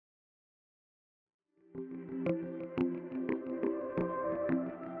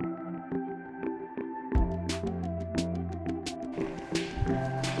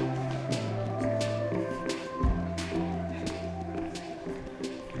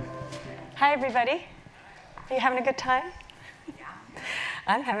Hi, everybody. Are you having a good time? Yeah.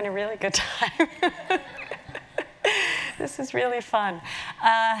 I'm having a really good time. This is really fun.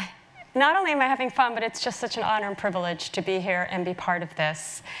 Not only am I having fun, but it's just such an honor and privilege to be here and be part of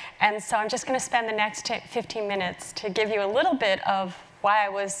this. And so I'm just going to spend the next 15 minutes to give you a little bit of why I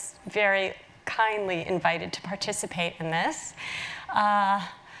was very kindly invited to participate in this.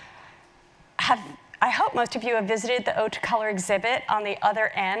 I hope most of you have visited the Ode to Color exhibit on the other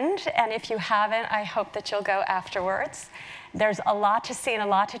end, and if you haven't, I hope that you'll go afterwards. There's a lot to see and a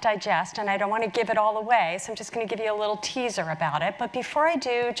lot to digest, and I don't want to give it all away, so I'm just going to give you a little teaser about it. But before I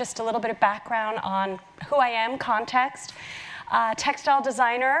do, just a little bit of background on who I am, context. Textile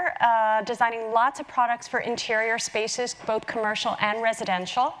designer, designing lots of products for interior spaces, both commercial and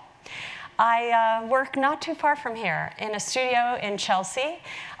residential. I work not too far from here in a studio in Chelsea.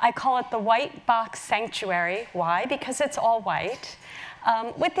 I call it the White Box Sanctuary. Why? Because it's all white,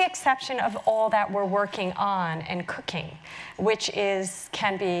 with the exception of all that we're working on and cooking, which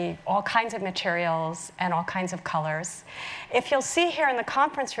can be all kinds of materials and all kinds of colors. If you'll see here in the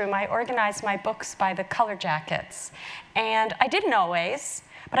conference room, I organized my books by the color jackets. And I didn't always,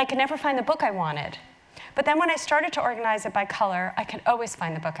 but I could never find the book I wanted. But then when I started to organize it by color, I could always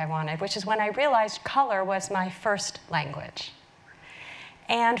find the book I wanted, which is when I realized color was my first language.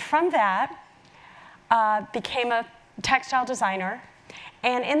 And from that, became a textile designer.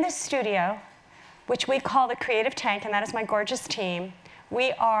 And in this studio, which we call the Creative Tank, and that is my gorgeous team,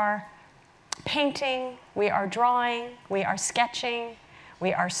 we are painting, we are drawing, we are sketching,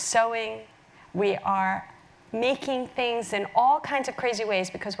 we are sewing, we are making things in all kinds of crazy ways,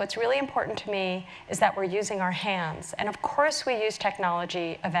 because what's really important to me is that we're using our hands. And of course we use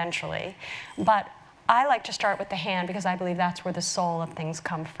technology eventually, but I like to start with the hand because I believe that's where the soul of things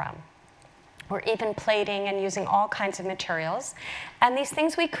come from. We're even plating and using all kinds of materials. And these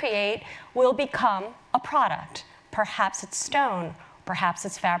things we create will become a product. Perhaps it's stone. Perhaps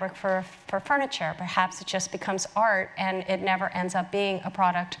it's fabric for furniture. Perhaps it just becomes art and it never ends up being a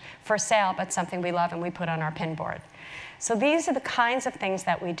product for sale, but something we love and we put on our pinboard. So these are the kinds of things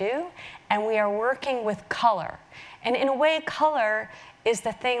that we do, and we are working with color. And in a way, color is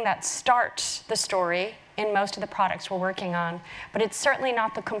the thing that starts the story in most of the products we're working on, but it's certainly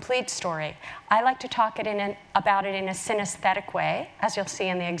not the complete story. I like to talk about it in a synesthetic way, as you'll see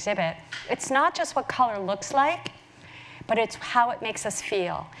in the exhibit. It's not just what color looks like, but it's how it makes us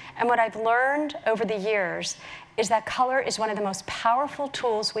feel. And what I've learned over the years is that color is one of the most powerful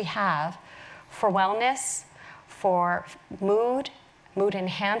tools we have for wellness, for mood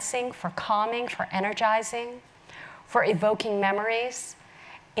enhancing, for calming, for energizing, for evoking memories.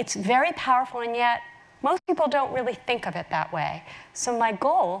 It's very powerful, and yet most people don't really think of it that way. So my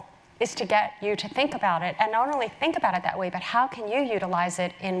goal is to get you to think about it, and not only think about it that way, but how can you utilize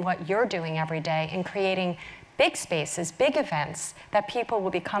it in what you're doing every day in creating big spaces, big events that people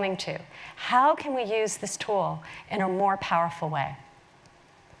will be coming to. How can we use this tool in a more powerful way?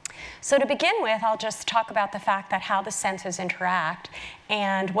 So to begin with, I'll just talk about the fact that how the senses interact.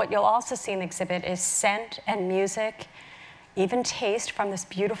 And what you'll also see in the exhibit is scent and music, even taste from this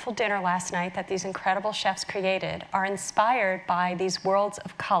beautiful dinner last night that these incredible chefs created are inspired by these worlds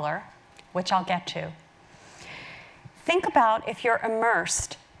of color, which I'll get to. Think about if you're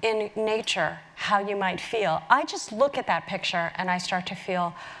immersed in nature, how you might feel. I just look at that picture and I start to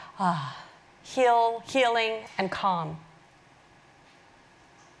feel healing and calm.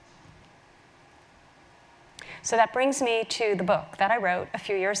 So that brings me to the book that I wrote a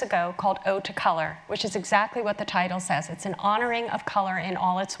few years ago called Ode to Color, which is exactly what the title says. It's an honoring of color in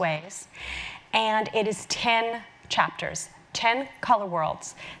all its ways. And it is 10 chapters, 10 color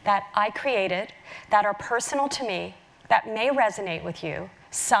worlds that I created that are personal to me, that may resonate with you.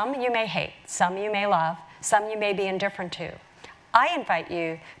 Some you may hate, some you may love, some you may be indifferent to. I invite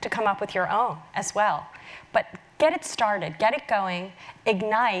you to come up with your own as well. But get it started, get it going,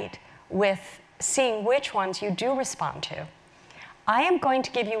 ignite with seeing which ones you do respond to. I am going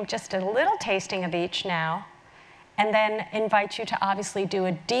to give you just a little tasting of each now, and then invite you to obviously do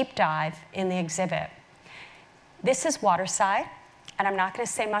a deep dive in the exhibit. This is Waterside, and I'm not going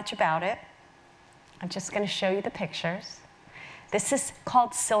to say much about it. I'm just going to show you the pictures. This is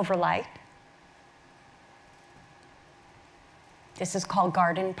called Silverlight. This is called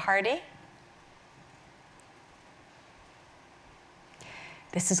Garden Party.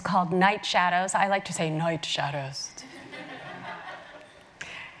 This is called Night Shadows. I like to say Night Shadows.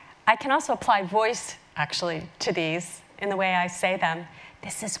 I can also apply voice, actually, to these in the way I say them.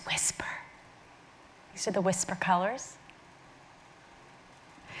 This is Whisper. These are the Whisper colors.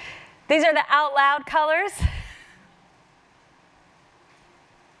 These are the Out Loud colors.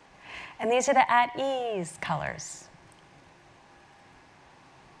 And these are the at ease colors.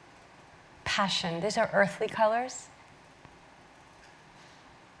 Passion, these are earthly colors.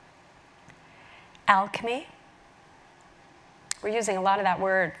 Alchemy. We're using a lot of that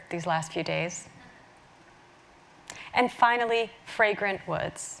word these last few days. And finally, fragrant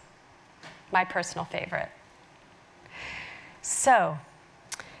woods, my personal favorite. So,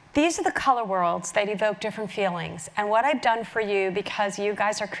 these are the color worlds that evoke different feelings. And what I've done for you, because you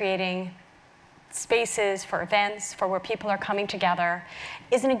guys are creating spaces for events, for where people are coming together,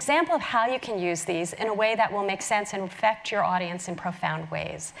 is an example of how you can use these in a way that will make sense and affect your audience in profound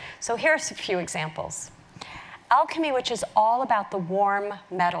ways. So here's a few examples. Alchemy, which is all about the warm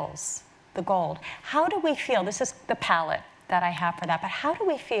metals, the gold. How do we feel? This is the palette that I have for that, but how do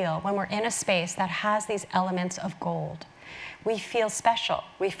we feel when we're in a space that has these elements of gold? We feel special.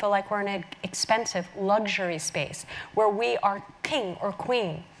 We feel like we're in an expensive luxury space where we are king or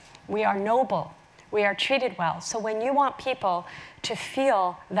queen. We are noble. We are treated well. So when you want people to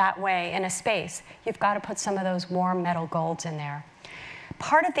feel that way in a space, you've got to put some of those warm metal golds in there.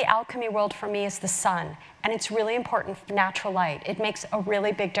 Part of the alchemy world for me is the sun, and it's really important for natural light. It makes a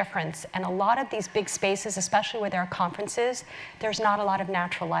really big difference. And a lot of these big spaces, especially where there are conferences, there's not a lot of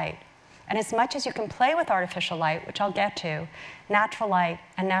natural light. And as much as you can play with artificial light, which I'll get to, natural light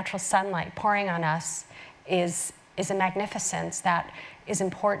and natural sunlight pouring on us is a magnificence that is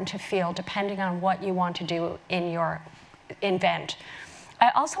important to feel depending on what you want to do in your event. I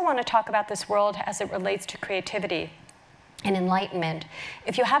also want to talk about this world as it relates to creativity and enlightenment.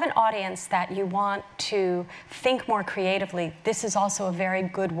 If you have an audience that you want to think more creatively, this is also a very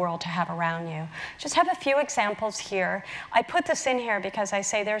good world to have around you. Just have a few examples here. I put this in here because I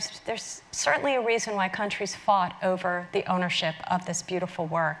say there's certainly a reason why countries fought over the ownership of this beautiful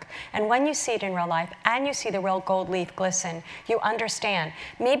work. And when you see it in real life and you see the real gold leaf glisten, you understand,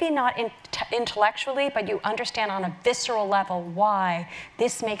 maybe not intellectually, but you understand on a visceral level why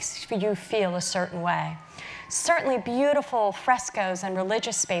this makes you feel a certain way. Certainly beautiful frescoes and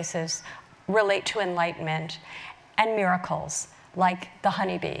religious spaces relate to enlightenment and miracles, like the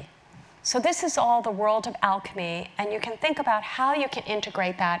honeybee. So this is all the world of alchemy, and you can think about how you can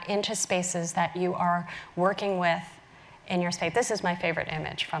integrate that into spaces that you are working with in your space. This is my favorite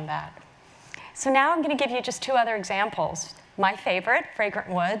image from that. So now I'm going to give you just two other examples. My favorite, fragrant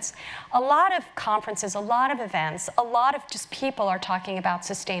woods. A lot of conferences, a lot of events, a lot of just people are talking about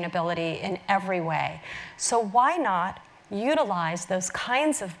sustainability in every way. So why not utilize those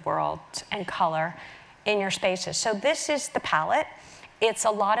kinds of worlds and color in your spaces? So this is the palette. It's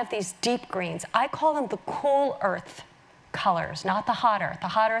a lot of these deep greens. I call them the cool earth colors, not the hot earth. The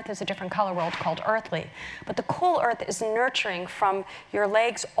hot earth is a different color world called earthly. But the cool earth is nurturing from your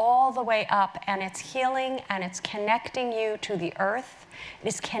legs all the way up, and it's healing, and it's connecting you to the earth. It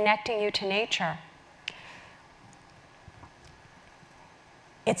is connecting you to nature.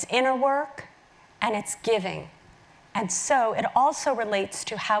 It's inner work, and it's giving. And so it also relates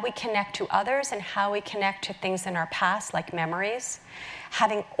to how we connect to others and how we connect to things in our past, like memories.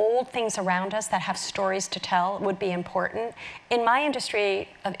 Having old things around us that have stories to tell would be important. In my industry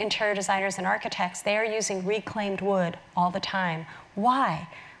of interior designers and architects, they are using reclaimed wood all the time. Why?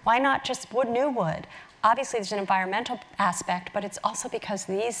 Why not just new wood? Obviously, there's an environmental aspect, but it's also because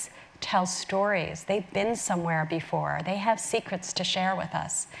these tell stories. They've been somewhere before. They have secrets to share with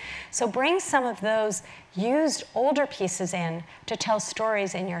us. So bring some of those used older pieces in to tell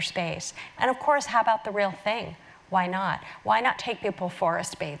stories in your space. And of course, how about the real thing? Why not? Why not take people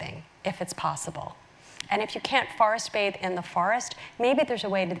forest bathing if it's possible? And if you can't forest bathe in the forest, maybe there's a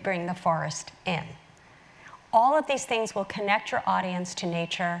way to bring the forest in. All of these things will connect your audience to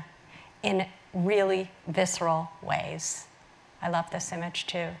nature in really visceral ways. I love this image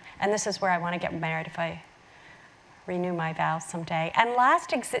too. And this is where I want to get married if I renew my vows someday. And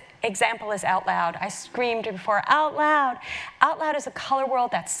last example is Out Loud. I screamed before, Out Loud. Out Loud is a color world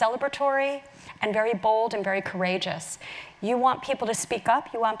that's celebratory and very bold and very courageous. You want people to speak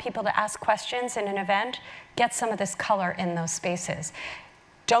up. You want people to ask questions in an event. Get some of this color in those spaces.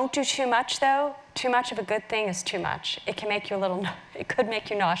 Don't do too much, though. Too much of a good thing is too much. It can make you it could make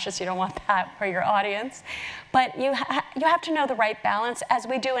you nauseous. You don't want that for your audience. But you have to know the right balance, as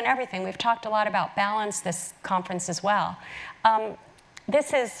we do in everything. We've talked a lot about balance this conference as well.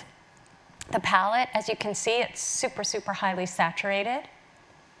 This is the palette. As you can see, it's super, super highly saturated.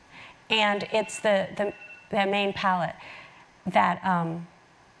 And it's the main palette that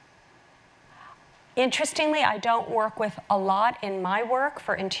Interestingly, I don't work with a lot in my work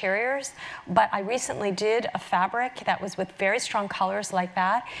for interiors, but I recently did a fabric that was with very strong colors like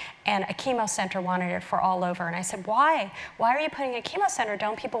that, and a chemo center wanted it for all over. And I said, why? Why are you putting a chemo center?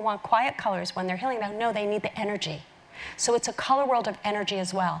 Don't people want quiet colors when they're healing? No, they need the energy. So it's a color world of energy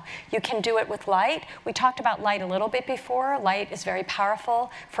as well. You can do it with light. We talked about light a little bit before. Light is very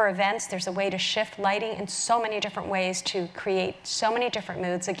powerful for events. There's a way to shift lighting in so many different ways to create so many different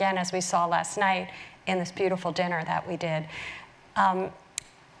moods, again, as we saw last night in this beautiful dinner that we did.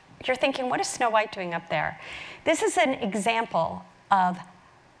 You're thinking, what is Snow White doing up there? This is an example of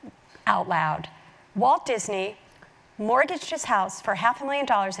out loud. Walt Disney mortgaged his house for $500,000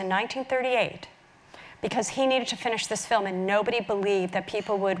 in 1938 because he needed to finish this film, and nobody believed that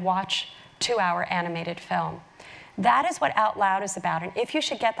people would watch 2-hour animated film. That is what out loud is about, and if you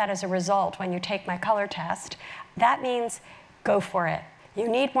should get that as a result when you take my color test, that means go for it. You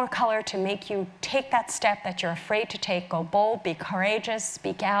need more color to make you take that step that you're afraid to take. Go bold, be courageous,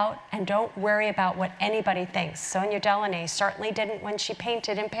 speak out, and don't worry about what anybody thinks. Sonia Delaney certainly didn't when she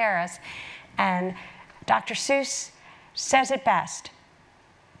painted in Paris, and Dr. Seuss says it best.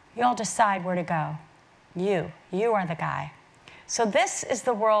 You'll decide where to go. You are the guy. So this is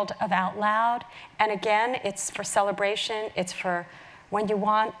the world of out loud, and again, it's for celebration. It's for when you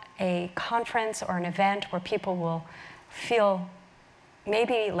want a conference or an event where people will feel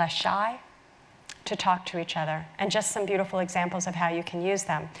maybe less shy to talk to each other, and just some beautiful examples of how you can use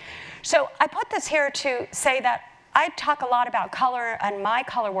them. So I put this here to say that I talk a lot about color and my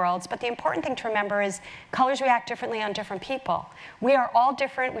color worlds, but the important thing to remember is colors react differently on different people. We are all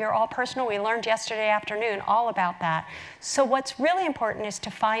different, we are all personal. We learned yesterday afternoon all about that. So what's really important is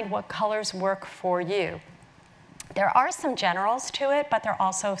to find what colors work for you. There are some generals to it, but there are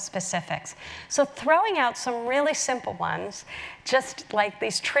also specifics. So throwing out some really simple ones, just like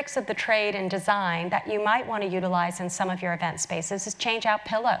these tricks of the trade in design that you might want to utilize in some of your event spaces, is change out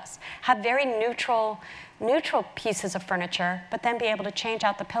pillows. Have very neutral pieces of furniture, but then be able to change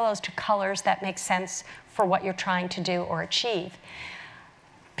out the pillows to colors that make sense for what you're trying to do or achieve.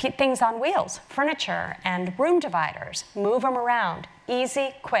 Things on wheels, furniture and room dividers, move them around,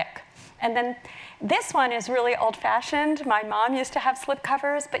 easy, quick. And then this one is really old-fashioned. My mom used to have slip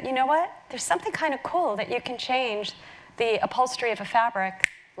covers, but you know what? There's something kind of cool that you can change the upholstery of a fabric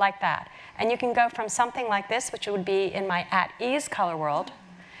like that. And you can go from something like this, which would be in my at ease color world,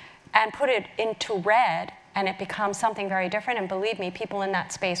 and put it into red, and it becomes something very different. And believe me, people in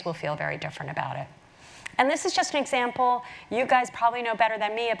that space will feel very different about it. And this is just an example. You guys probably know better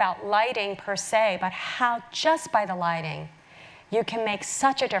than me about lighting per se, but how just by the lighting, you can make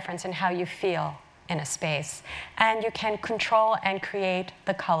such a difference in how you feel in a space. And you can control and create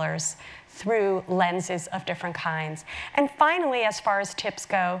the colors through lenses of different kinds. And finally, as far as tips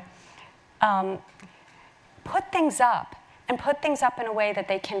go, put things up. And put things up in a way that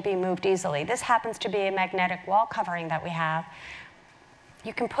they can be moved easily. This happens to be a magnetic wall covering that we have.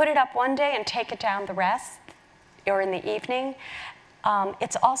 You can put it up one day and take it down the rest, or in the evening.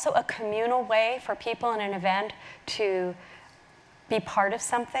 It's also a communal way for people in an event to be part of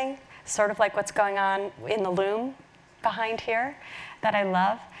something, sort of like what's going on in the loom behind here that I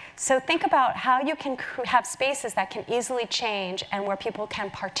love. So think about how you can have spaces that can easily change and where people can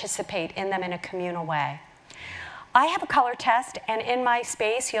participate in them in a communal way. I have a color test, and in my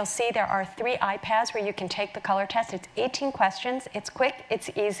space, you'll see there are 3 iPads where you can take the color test. It's 18 questions. It's quick, it's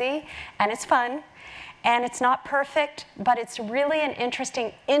easy, and it's fun. And it's not perfect, but it's really an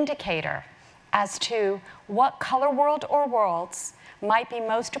interesting indicator as to what color world or worlds might be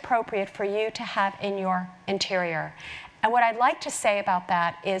most appropriate for you to have in your interior. And what I'd like to say about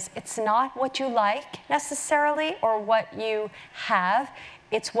that is it's not what you like necessarily or what you have,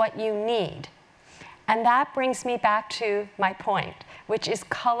 it's what you need. And that brings me back to my point, which is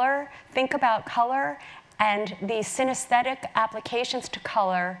color. Think about color and the synesthetic applications to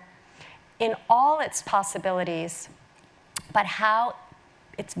color in all its possibilities, but how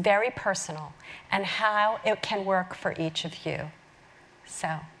it's very personal and how it can work for each of you.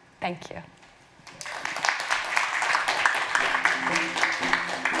 So, thank you.